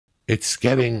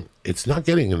it's not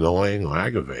getting annoying or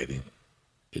aggravating.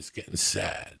 It's getting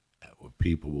sad at what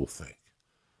people will think.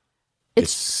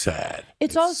 It's sad.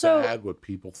 It's also sad what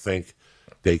people think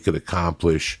they could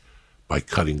accomplish by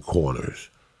cutting corners.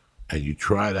 And you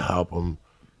try to help them.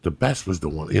 The best was the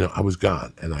one, I was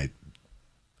gone, and I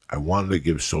wanted to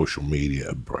give social media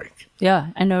a break.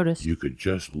 Yeah, I noticed. You could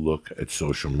just look at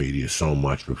social media so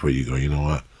much before you go, you know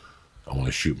what? I want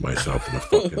to shoot myself in the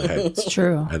fucking head. It's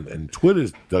true. And Twitter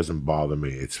doesn't bother me.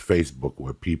 It's Facebook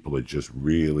where people are just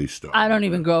really starting. I don't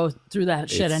even go through that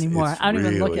shit anymore. I don't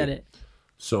even look at it.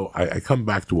 So I come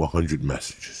back to 100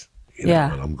 messages. And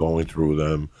I'm going through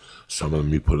them. Some of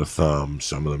them you put a thumb.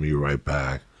 Some of them you write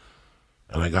back.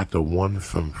 And I got the one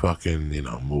from fucking,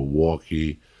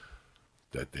 Milwaukee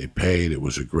that they paid. It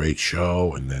was a great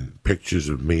show. And then pictures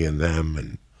of me and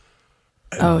them.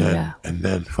 And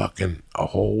then fucking a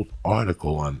whole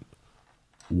article on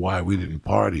why we didn't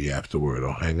party afterward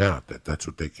or hang out. That's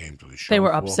what they came to the show. They were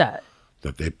for, upset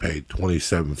that they paid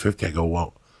 $27.50. I go,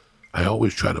 well, I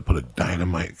always try to put a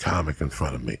dynamite comic in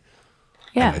front of me.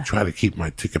 Yeah. And I try to keep my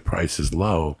ticket prices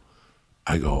low.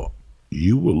 I go,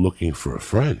 you were looking for a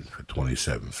friend for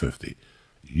 $27.50.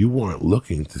 You weren't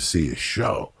looking to see a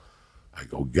show. I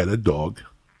go, get a dog.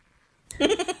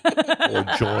 Or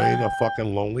join a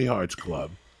fucking Lonely Hearts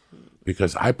Club,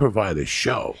 because I provide a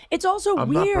show. It's also I'm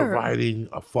weird. not providing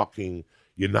a fucking,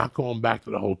 you're not going back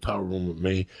to the hotel room with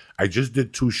me. I just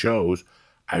did 2 shows.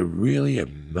 I really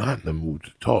am not in the mood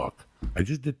to talk. I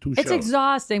just did 2 shows. It's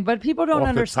exhausting, but people don't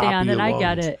understand, and I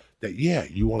get it. That,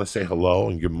 you want to say hello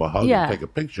and give them a hug and take a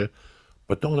picture,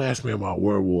 but don't ask me about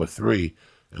World War III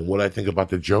and what I think about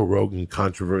the Joe Rogan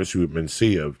controversy with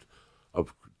Mencia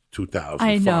of 2005.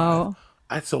 I know.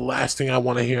 That's the last thing I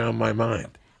want to hear on my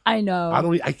mind. I know.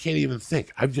 I can't even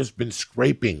think. I've just been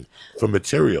scraping for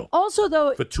material. Also,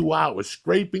 though, for 2 hours,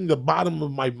 scraping the bottom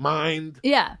of my mind.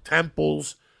 Yeah.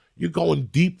 Temples. You're going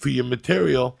deep for your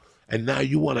material, and now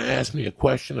you want to ask me a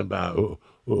question about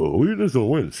who does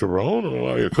win, Cerrone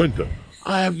or Iaquinta?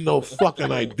 I have no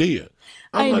fucking idea.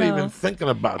 I'm not even thinking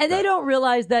about that. And they don't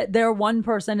realize that they're one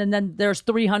person and then there's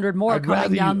 300 more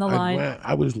coming down the line.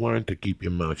 I was learned to keep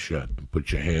your mouth shut and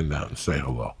put your hand out and say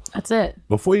hello. That's it.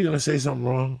 Before you're going to say something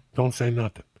wrong, don't say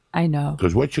nothing. I know.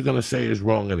 Because what you're going to say is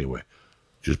wrong anyway.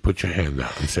 Just put your hand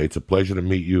out and say, it's a pleasure to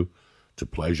meet you. It's a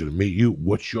pleasure to meet you.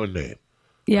 What's your name?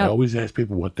 Yeah. I always ask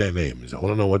people what their name is. I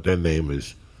want to know what their name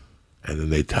is. And then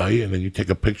they tell you, and then you take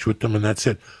a picture with them, and that's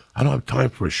it. I don't have time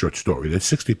for a short story. There's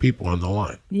 60 people on the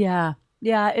line. Yeah.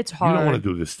 Yeah, it's hard. You don't want to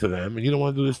do this to them, and you don't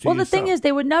want to do this to yourself. Well, the thing is,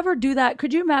 they would never do that.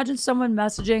 Could you imagine someone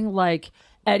messaging like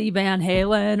Eddie Van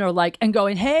Halen or and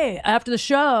going, hey, after the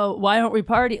show, why don't we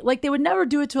party? Like, they would never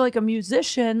do it to like a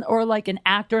musician or like an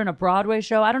actor in a Broadway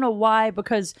show. I don't know why,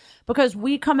 because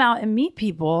we come out and meet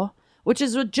people, which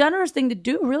is a generous thing to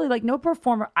do, really. Like, no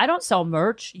performer. I don't sell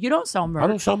merch. You don't sell merch. I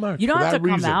don't sell merch. You don't have to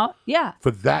come out. Yeah. For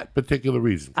that particular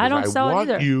reason. I don't sell it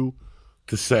either. I want you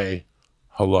to say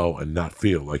hello and not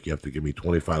feel like you have to give me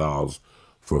 $25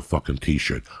 for a fucking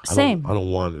T-shirt. Same. I don't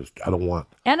want this. I don't want.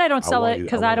 And I don't sell it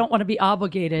because I don't want to be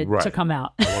obligated to come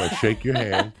out. I want to shake your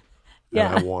hand.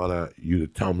 Yeah. And I want you to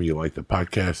tell me you like the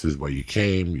podcast, is why you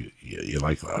came. You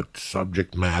like a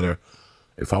subject matter.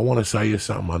 If I want to sell you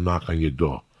something, I'll knock on your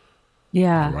door.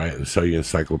 Yeah. All right, and sell you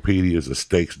encyclopedias or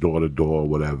steaks door to door,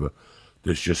 whatever.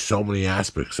 There's just so many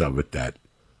aspects of it that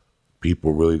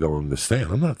people really don't understand.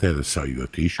 I'm not there to sell you a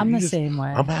T-shirt. I'm the same way.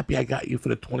 I'm happy I got you for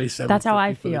the $27. That's how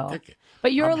I feel.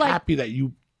 But you're I'm happy that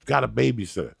you got a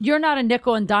babysitter. You're not a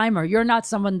nickel and dimer. You're not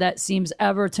someone that seems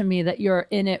ever to me that you're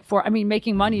in it for. I mean,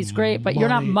 making money is great, but you're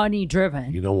not money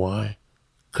driven. You know why?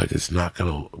 Because it's not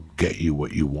going to get you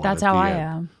what you want. That's how I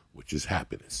am. Which is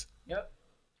happiness. Yep.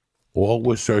 All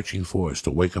we're searching for is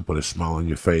to wake up with a smile on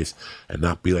your face and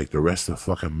not be like the rest of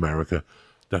fucking America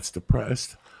that's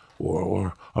depressed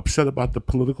or upset about the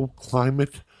political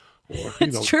climate. Or,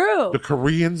 it's true. The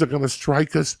Koreans are going to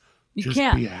strike us. You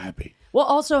can't be happy. Well,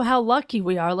 also how lucky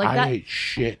we are. Like I ate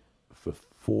shit for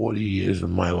 40 years of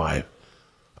my life.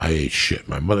 I ate shit.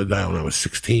 My mother died when I was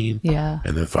 16. Yeah.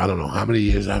 And if I don't know how many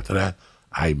years after that,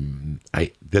 I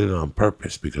did it on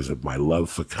purpose because of my love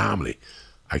for comedy.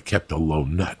 I kept a low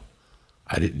nut.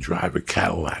 I didn't drive a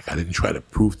Cadillac. I didn't try to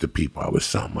prove to people I was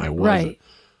something I wasn't. Right.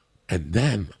 And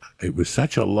then it was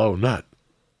such a low nut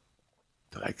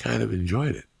that I kind of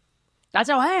enjoyed it. That's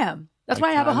how I am. That's why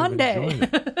I have a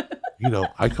Hyundai. You know,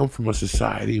 I come from a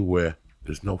society where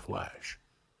there's no flash.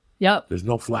 Yep. There's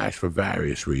no flash for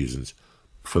various reasons.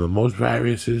 For the most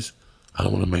various is, I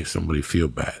don't want to make somebody feel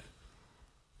bad.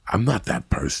 I'm not that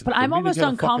person. But I'm almost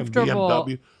uncomfortable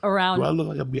around. Do I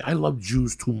look like I love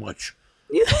Jews too much.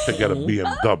 to get a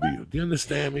BMW. Do you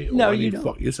understand me? No, Or I you need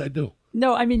don't. Yes, I do.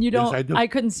 No, I mean, you don't. Yes, I do. I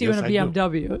couldn't see you Yes, in a I do.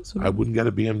 BMW. So I wouldn't get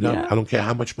a BMW. Yeah. I don't care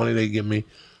how much money they give me.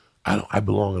 I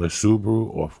belong in a Subaru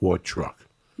or Ford truck.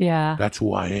 yeah. That's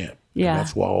who I am. Yeah. And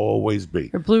that's who I'll always be.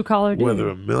 You're blue collar dude.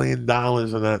 Whether $1 million or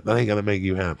not, that ain't gonna make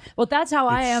you happy. Well, that's how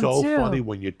I am It's so too. funny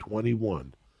when you're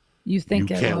 21. You think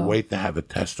You it can't will. wait to have a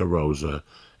Testarossa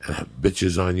and have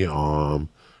bitches on your arm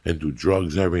and do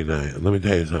drugs every night. And let me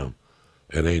tell you something.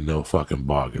 It ain't no fucking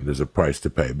bargain. There's a price to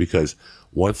pay because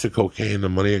once the cocaine and the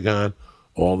money are gone,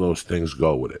 all those things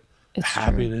go with it. It's true.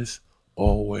 Happiness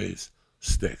always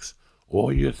sticks.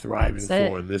 All you're thriving That's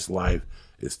for it. in this life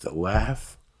is to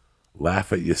laugh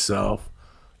at yourself.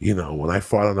 You know, when I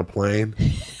fart on a plane,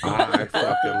 I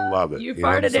fucking love it. You know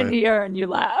what I'm farted in saying? here and you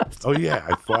laughed. Oh yeah,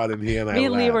 I farted in here and Me I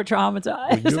and Lee laughed. were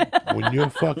traumatized. When you're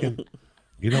fucking,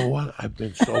 you know what? I've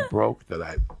been so broke that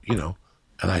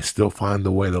and I still find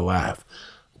a way to laugh.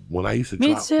 When I used to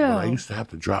Me drop, too. when I used to have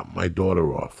to drop my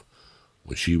daughter off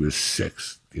when she was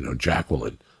 6,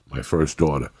 Jacqueline, my first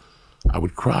daughter, I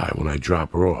would cry when I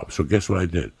drop her off. So guess what I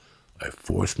did? I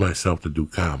forced myself to do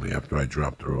comedy after I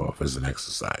dropped her off as an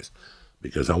exercise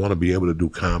because I want to be able to do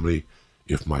comedy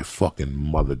if my fucking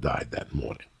mother died that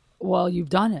morning. Well, you've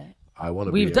done it. I want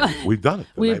to. We've done it. We've done it.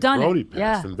 The We've night done it. Brody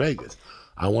passed Yeah. in Vegas.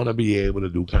 I want to be able to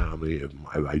do comedy if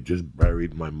I just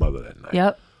buried my mother that night.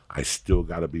 Yep. I still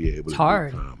got to be able to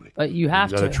hard, do comedy. but you have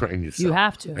gotta to. train yourself. You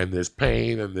have to. And there's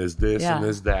pain, and there's this, Yeah. and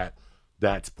there's that.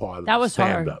 That's part of That the was hard.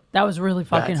 stand-up. That was really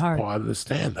fucking That's hard. part of the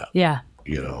stand-up. Yeah.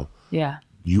 Yeah.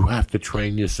 You have to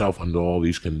train yourself under all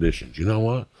these conditions. You know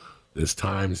what? There's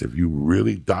times if you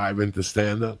really dive into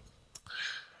stand-up,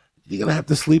 you're going to have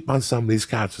to sleep on some of these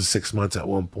couches for 6 months at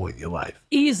one point in your life.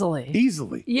 Easily.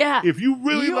 Yeah. If you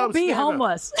really You'll love be stand-up.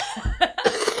 homeless.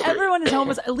 Everyone is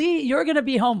homeless. Lee, you're going to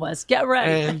be homeless. Get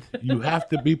ready. And you have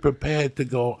to be prepared to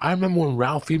go. I remember when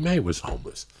Ralphie May was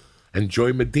homeless and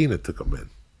Joy Medina took him in.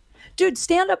 Dude,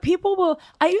 stand up people will.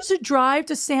 I used to drive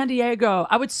to San Diego.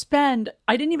 I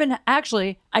didn't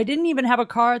even have a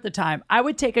car at the time. I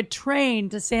would take a train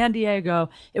to San Diego.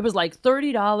 It was like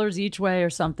 $30 each way or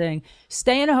something.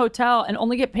 Stay in a hotel and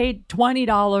only get paid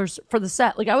 $20 for the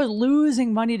set. Like I was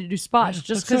losing money to do spots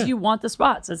just because you want the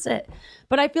spots. That's it.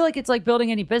 But I feel like it's like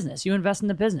building any business. You invest in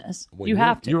the business. You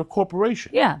have to. You're a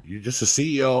corporation. Yeah. You're just a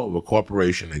CEO of a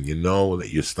corporation and you know that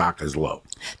your stock is low.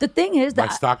 The thing is My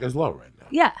that stock is low right now.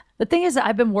 Yeah. The thing is that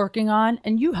I've been working on,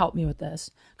 and you helped me with this.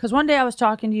 Because one day I was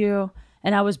talking to you,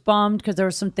 and I was bummed because there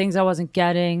were some things I wasn't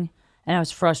getting, and I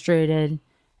was frustrated.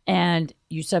 And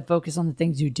you said focus on the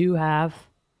things you do have,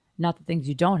 not the things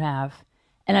you don't have.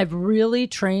 And I've really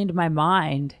trained my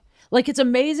mind. Like, it's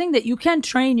amazing that you can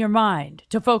train your mind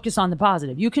to focus on the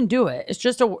positive. You can do it.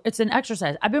 It's an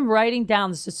exercise. I've been writing down,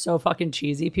 this is so fucking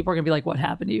cheesy. People are going to be like, what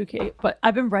happened to you, Kate? But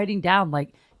I've been writing down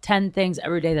like 10 things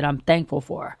every day that I'm thankful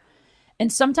for.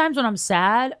 And sometimes when I'm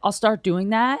sad, I'll start doing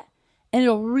that and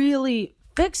it'll really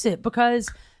fix it because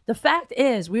the fact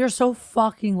is we are so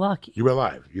fucking lucky. You're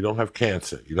alive. You don't have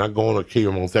cancer. You're not going to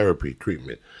chemotherapy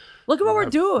treatment. Look at what we're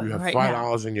doing You have right $5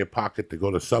 now. in your pocket to go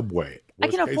to Subway. I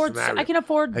can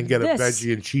afford and get this. a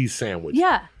veggie and cheese sandwich.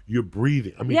 Yeah. You're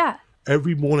breathing. I mean, Yeah.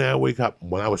 every morning I wake up.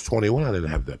 When I was 21, I didn't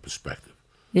have that perspective.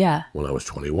 Yeah. When I was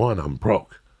 21, I'm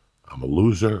broke. I'm a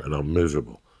loser and I'm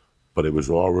miserable. But it was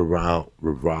all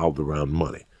revolved around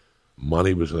money.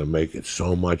 Money was going to make it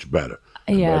so much better.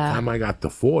 And by the time I got to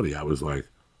 40, I was like,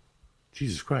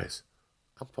 Jesus Christ,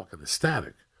 I'm fucking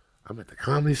ecstatic. I'm at the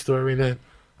Comedy Store every night.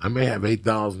 I may have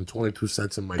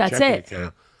 $8.22 in my checking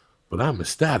account, but I'm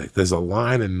ecstatic. There's a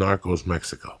line in Narcos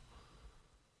Mexico.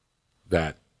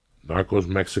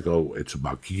 It's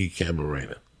about Kiki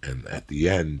Camarena. And at the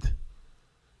end,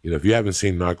 if you haven't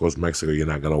seen Narcos Mexico, you're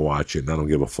not going to watch it. And I don't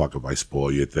give a fuck if I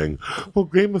spoil your thing. Well,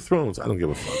 Game of Thrones. I don't give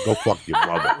a fuck. Go fuck your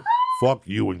mother. Fuck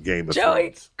you and Game of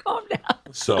Thrones. Calm down.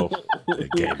 So,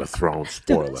 Game of Thrones,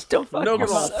 spoiler. Don't fuck your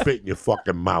mother. Spit in your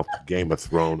fucking mouth, Game of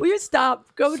Thrones. Will you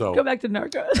stop? Go back to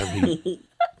Narcos.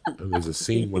 And there's a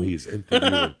scene when he's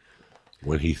interviewing,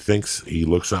 when he thinks he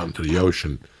looks out into the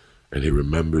ocean and he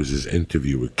remembers his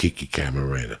interview with Kiki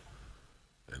Camarena.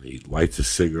 And he lights a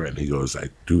cigarette and he goes, I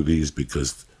do these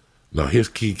because... Now, here's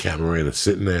Kiki Camarena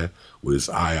sitting there with his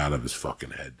eye out of his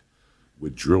fucking head,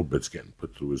 with drill bits getting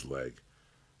put through his leg.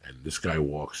 And this guy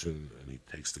walks in and he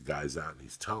takes the guys out and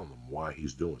he's telling them why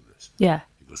he's doing this. Yeah.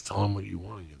 He goes, tell them what you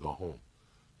want and you go home.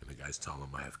 And the guy's telling him,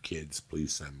 I have kids,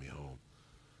 please send me home.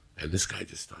 And this guy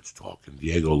just starts talking.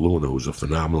 Diego Luna, who's a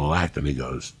phenomenal actor, and he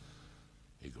goes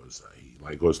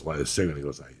to light a cigarette and he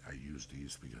goes, I use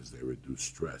these because they reduce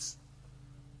stress.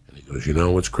 And he goes, you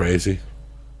know what's crazy?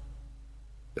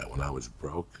 That when I was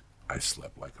broke, I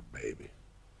slept like a baby.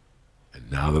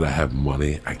 And now that I have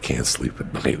money, I can't sleep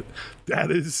at night.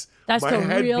 That's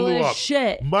the realest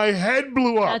shit. My head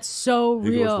blew up. That's so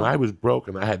real. He goes, when I was broke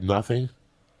and I had nothing,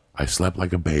 I slept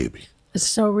like a baby. It's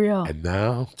so real. And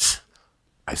now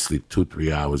I sleep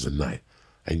 2-3 hours a night.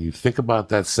 And you think about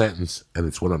that sentence, and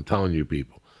it's what I'm telling you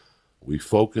people. We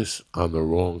focus on the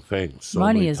wrong things. So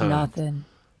money is times. nothing.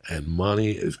 And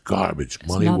money is garbage.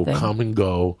 Money will come and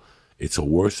go. It's a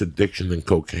worse addiction than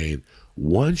cocaine.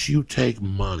 Once you take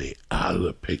money out of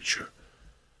the picture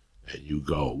and you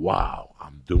go, wow,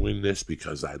 I'm doing this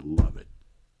because I love it.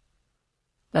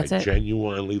 I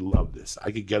genuinely love this.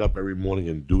 I could get up every morning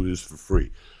and do this for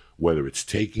free, whether it's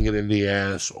taking it in the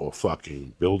ass or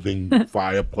fucking building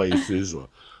fireplaces or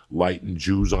lighting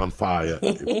Jews on fire.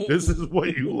 If this is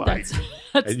what you like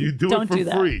and you do it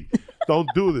for free, don't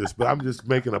do this. But I'm just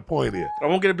making a point here. I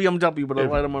won't get a BMW, but I'll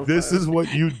light them on fire. This is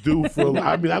what you do for.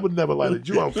 I mean, I would never light a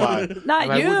Jew on fire. Not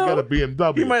and you. I wouldn't get a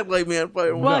BMW. He might light me on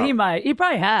fire. Well, he might. He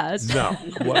probably has. No.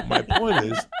 What my point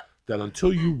is that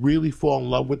until you really fall in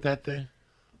love with that thing,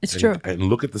 it's true. And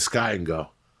look at the sky and go,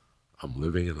 I'm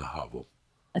living in a hovel.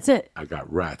 That's it. I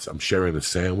got rats. I'm sharing a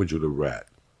sandwich with a rat.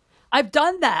 I've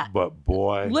done that. But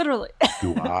boy, literally,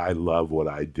 do I love what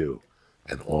I do.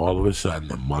 And all of a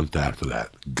sudden, a month after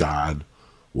that, God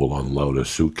will unload a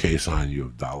suitcase on you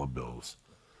of dollar bills.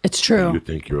 It's true. And you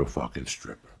think you're a fucking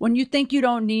stripper. When you think you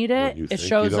don't need it, it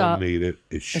shows up. When you think you don't need it,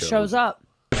 it shows up.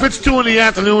 If it's 2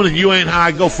 PM and you ain't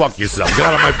high, go fuck yourself. Get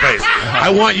out of my face. I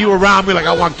want you around me like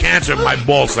I want cancer in my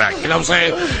ball sack. You know what I'm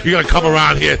saying? You're gonna come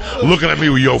around here looking at me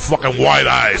with your fucking wide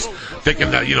eyes,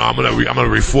 thinking that I'm gonna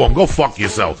reform. Go fuck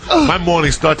yourself. My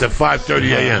morning starts at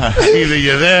 5:30 a.m. Either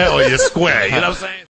you're there or you're square. You know what I'm saying?